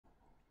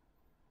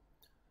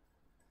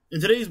In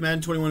today's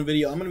Madden 21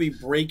 video, I'm going to be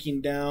breaking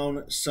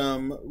down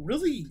some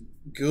really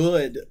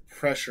good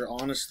pressure,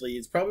 honestly.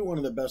 It's probably one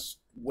of the best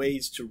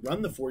ways to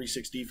run the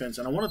 46 defense,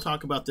 and I want to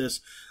talk about this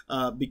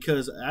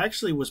because I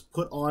actually was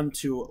put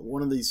onto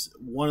one of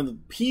the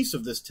piece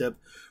of this tip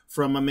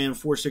from my man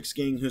 46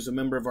 Gang, who's a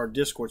member of our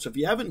Discord. So if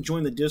you haven't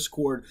joined the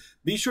Discord,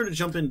 be sure to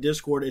jump in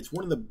Discord. It's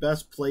one of the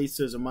best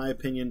places, in my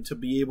opinion, to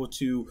be able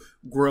to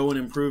grow and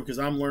improve, because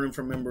I'm learning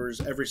from members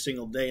every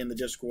single day in the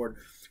Discord.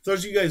 For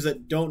those of you guys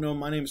that don't know,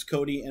 my name is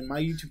Cody, and my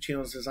YouTube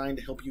channel is designed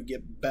to help you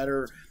get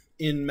better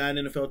in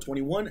Madden NFL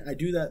 21. I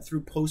do that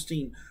through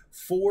posting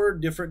 4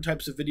 different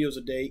types of videos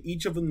a day,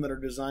 each of them that are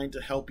designed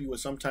to help you with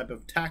some type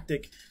of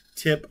tactic,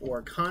 tip,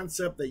 or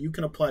concept that you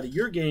can apply to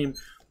your game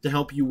to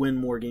help you win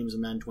more games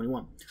in Madden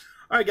 21.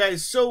 All right,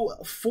 guys, so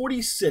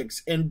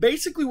 46, and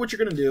basically what you're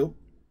going to do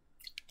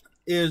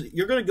is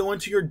you're going to go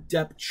into your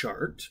depth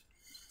chart,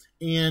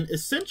 and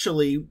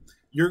essentially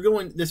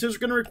this is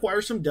going to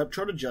require some depth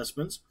chart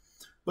adjustments.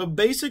 But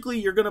basically,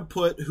 you're going to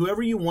put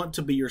whoever you want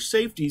to be your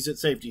safeties at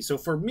safety. So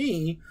for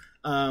me,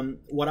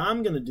 what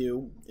I'm going to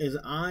do is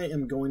I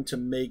am going to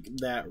make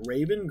that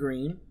Raven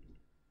Green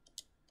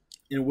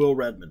and Will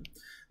Redmond.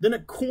 Then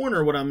at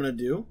corner, what I'm going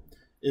to do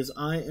is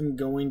I am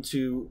going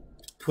to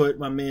put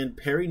my man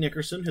Perry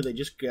Nickerson, who they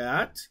just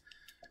got.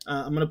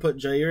 I'm going to put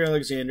Jair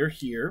Alexander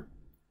here.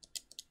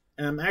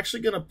 And I'm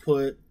actually going to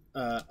put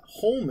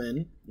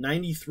Holman,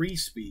 93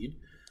 speed.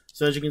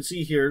 So as you can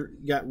see here,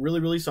 you got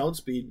really, really solid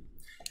speed.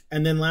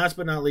 And then last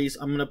but not least,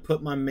 I'm going to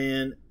put my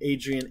man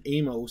Adrian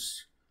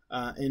Amos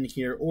in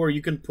here, or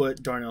you can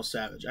put Darnell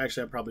Savage.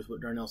 Actually, I'd probably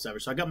put Darnell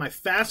Savage. So I got my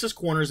fastest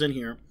corners in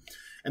here,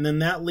 and then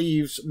that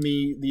leaves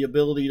me the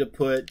ability to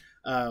put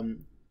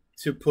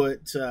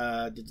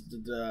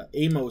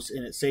Amos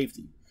in at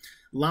safety.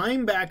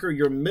 Linebacker,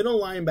 your middle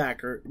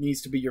linebacker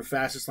needs to be your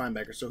fastest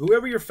linebacker. So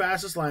whoever your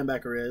fastest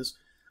linebacker is,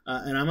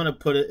 and I'm going to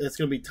put it's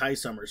going to be Ty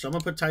Summers. So I'm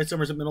going to put Ty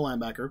Summers at middle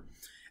linebacker.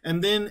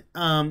 And then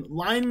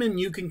linemen,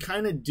 you can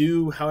kind of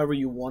do however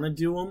you want to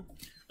do them,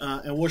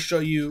 and we'll show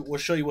you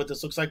what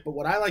this looks like. But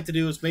what I like to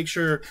do is make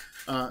sure,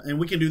 and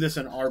we can do this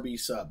in RB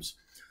subs.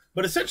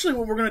 But essentially,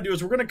 what we're going to do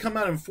is we're going to come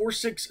out in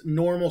 4-6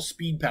 normal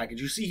speed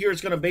package. You see here,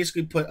 it's going to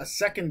basically put a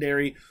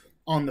secondary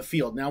on the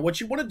field. Now, what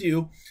you want to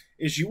do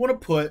is you want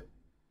to put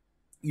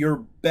your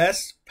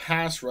best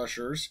pass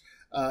rushers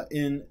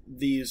in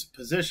these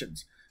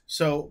positions.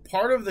 So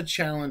part of the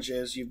challenge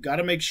is you've got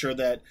to make sure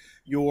that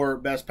your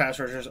best pass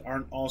rushers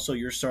aren't also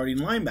your starting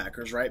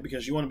linebackers, right?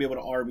 Because you want to be able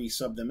to RB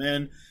sub them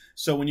in.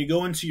 So when you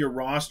go into your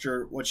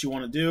roster, what you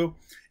want to do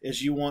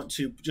is you want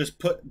to just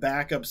put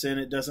backups in.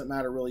 It doesn't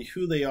matter really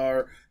who they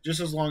are, just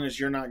as long as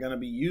you're not going to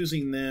be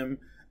using them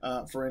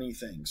for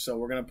anything. So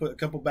we're going to put a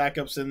couple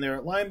backups in there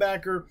at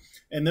linebacker.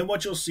 And then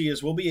what you'll see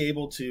is we'll be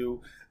able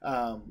to,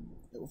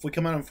 if we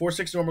come out in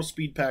 4-6 normal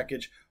speed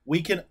package,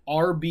 we can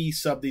RB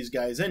sub these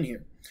guys in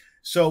here.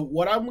 So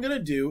what I'm going to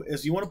do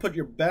is you want to put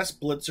your best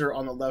blitzer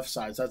on the left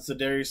side. So that's the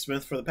Darius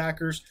Smith for the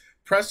Packers.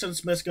 Preston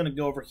Smith's going to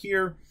go over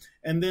here.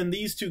 And then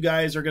these two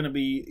guys are going to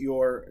be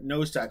your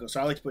nose tackle. So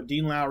I like to put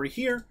Dean Lowry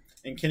here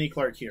and Kenny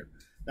Clark here.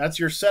 That's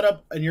your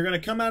setup. And you're going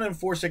to come out in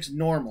 4-6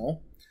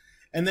 normal.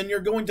 And then you're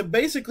going to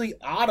basically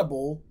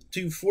audible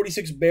to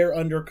 46 bear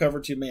under cover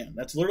 2 man.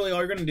 That's literally all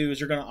you're going to do is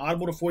you're going to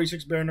audible to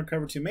 46 bear under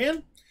cover 2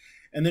 man.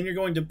 And then you're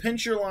going to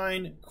pinch your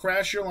line,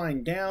 crash your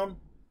line down.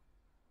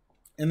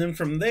 And then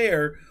from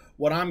there,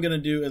 what I'm going to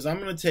do is I'm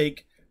going to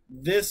take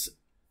this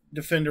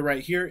defender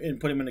right here and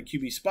put him in a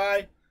QB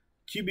spy,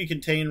 QB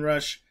contain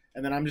rush,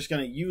 and then I'm just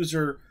going to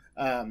user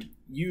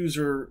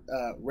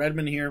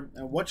Redmond here.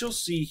 And what you'll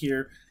see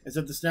here is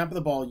at the snap of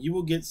the ball, you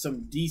will get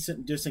some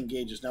decent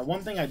disengages. Now,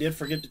 one thing I did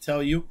forget to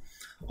tell you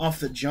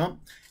off the jump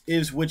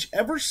is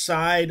whichever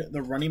side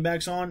the running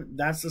back's on,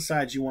 that's the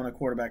side you want a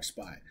quarterback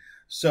spy.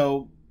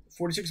 So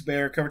 46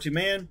 bear, cover 2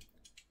 man,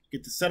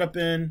 get the setup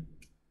in,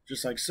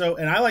 just like so.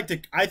 And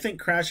I think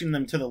crashing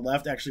them to the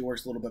left actually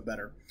works a little bit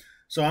better.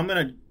 So I'm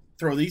going to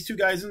throw these two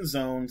guys in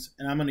zones,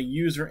 and I'm going to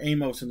use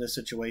Amos in this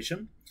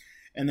situation.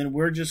 And then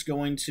we're just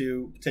going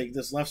to take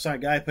this left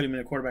side guy, put him in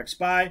a quarterback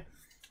spy.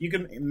 You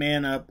can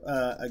man up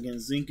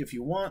against Zink if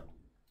you want.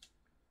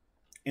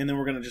 And then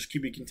we're going to just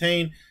QB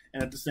contain.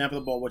 And at the snap of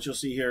the ball, what you'll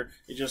see here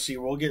is you'll see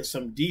we'll get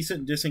some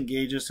decent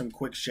disengages, some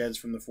quick sheds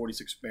from the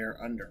 46 bear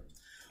under.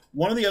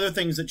 One of the other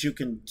things that you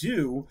can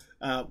do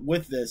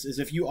with this is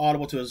if you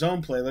audible to a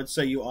zone play, let's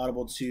say you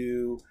audible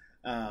to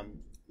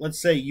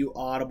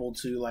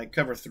like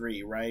cover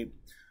 3, right?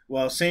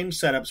 Well, same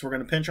setups. We're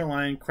going to pinch our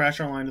line, crash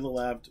our line to the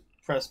left,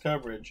 press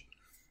coverage.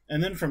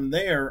 And then from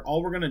there,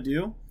 all we're going to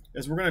do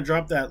is we're going to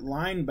drop that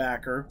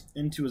linebacker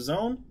into a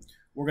zone.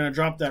 We're going to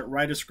drop that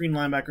right of screen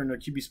linebacker into a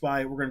QB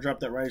spy. We're going to drop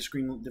that right of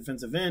screen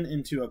defensive end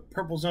into a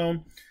purple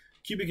zone,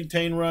 QB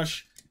contain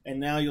rush, and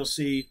now you'll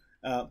see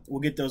we'll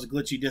get those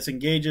glitchy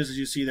disengages. As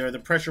you see there, the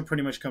pressure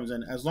pretty much comes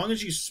in. As long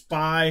as you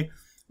spy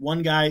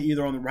one guy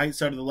either on the right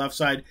side or the left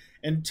side,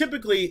 and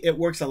typically it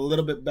works a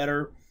little bit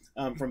better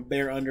from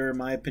bear under, in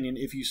my opinion,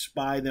 if you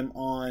spy them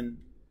on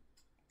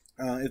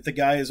if the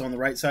guy is on the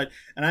right side.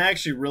 And I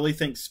actually really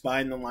think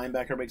spying the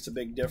linebacker makes a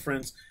big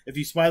difference. If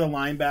you spy the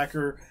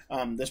linebacker,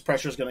 this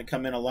pressure is going to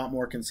come in a lot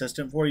more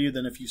consistent for you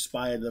than if you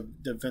spy the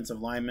defensive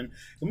lineman.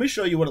 Let me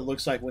show you what it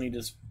looks like when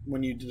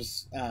you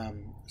just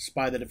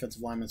spy the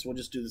defensive lineman. So we'll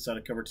just do this out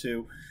of cover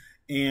 2.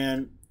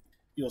 And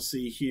you'll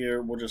see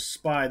here, we'll just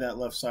spy that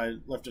left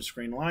of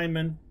screen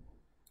lineman,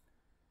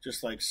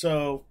 just like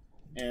so.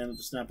 And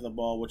the snap of the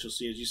ball, what you'll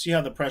see is you see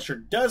how the pressure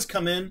does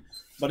come in,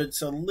 but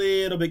it's a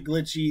little bit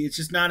glitchy. It's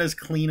just not as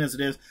clean as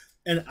it is.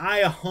 And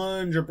I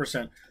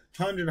 100%,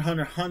 100,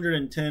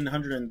 110,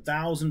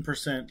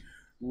 1,000%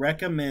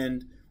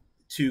 recommend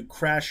to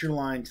crash your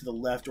line to the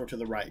left or to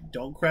the right.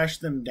 Don't crash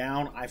them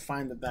down. I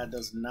find that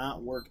does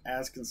not work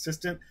as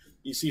consistent.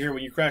 You see here,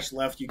 when you crash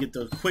left, you get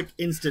those quick,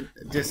 instant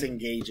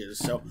disengages.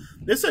 So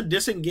this is a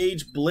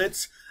disengage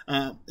blitz,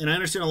 and I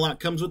understand a lot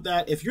comes with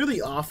that. If you're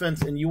the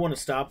offense and you want to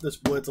stop this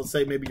blitz, let's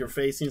say maybe you're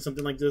facing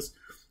something like this,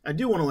 I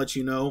do want to let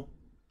you know,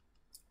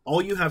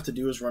 all you have to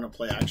do is run a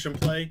play-action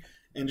play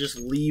and just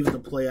leave the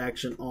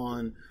play-action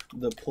on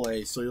the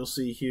play. So you'll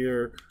see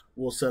here,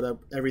 we'll set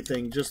up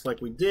everything just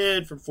like we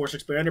did from Force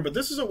Expander, but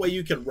this is a way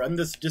you can run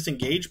this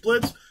disengage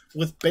blitz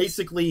with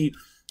basically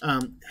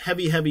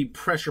heavy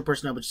pressure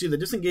personnel. But you see the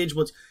disengage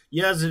blitz,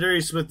 yeah,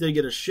 Zadarius Smith did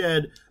get a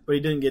shed, but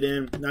he didn't get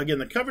in. Now again,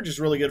 the coverage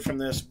is really good from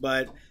this,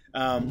 but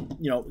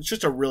you know, it's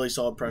just a really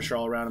solid pressure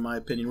all around, in my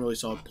opinion, really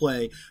solid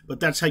play, but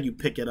that's how you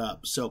pick it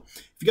up. So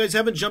if you guys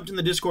haven't jumped in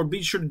the Discord,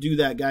 be sure to do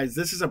that, guys.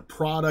 This is a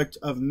product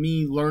of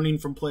me learning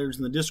from players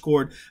in the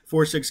Discord.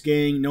 4-6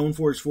 gang, known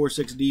for his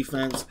 4-6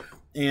 defense,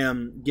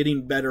 and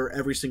getting better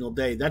every single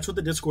day. That's what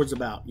the Discord's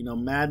about. You know,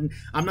 Madden,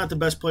 I'm not the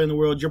best player in the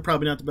world. You're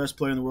probably not the best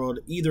player in the world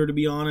either, to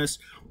be honest.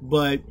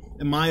 But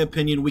in my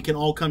opinion, we can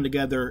all come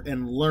together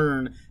and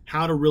learn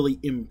how to really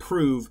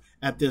improve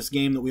at this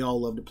game that we all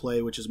love to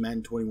play, which is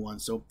Madden 21.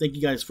 So thank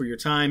you guys for your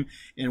time,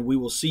 and we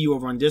will see you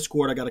over on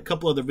Discord. I got a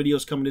couple other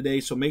videos coming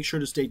today, so make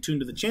sure to stay tuned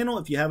to the channel.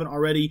 If you haven't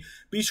already,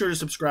 be sure to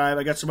subscribe.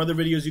 I got some other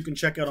videos you can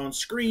check out on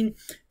screen,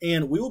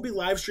 and we will be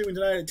live streaming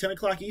tonight at 10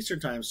 o'clock Eastern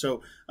time.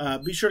 So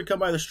be sure to come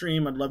by the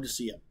stream. I'd love to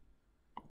see you.